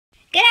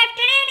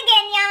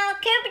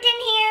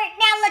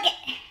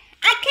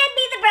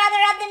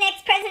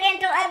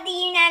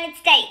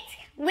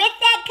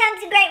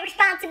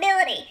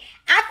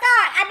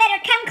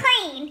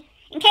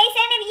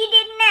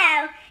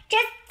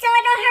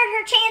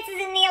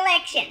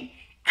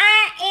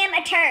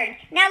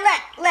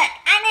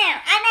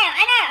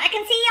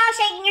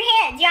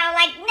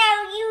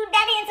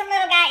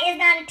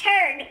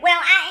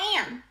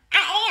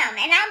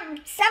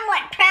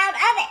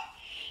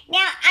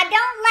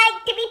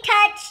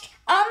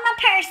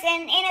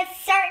person in a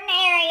certain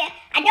area.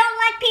 I don't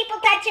like people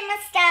touching my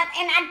stuff,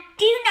 and I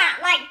do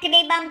not like to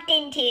be bumped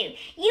into.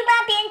 You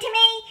bump into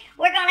me,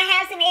 we're going to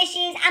have some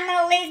issues. I'm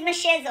going to lose my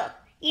shizzle.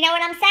 You know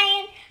what I'm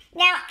saying?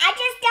 Now, I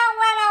just don't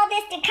want all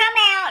this to come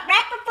out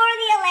right before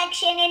the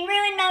election and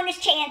ruin Mona's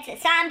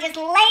chances. So I'm just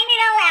laying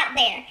it all out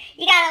there.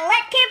 You got to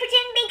let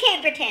Cooperton be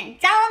Cooperton.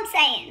 That's all I'm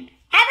saying.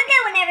 Have a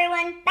good one,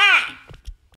 everyone. Bye.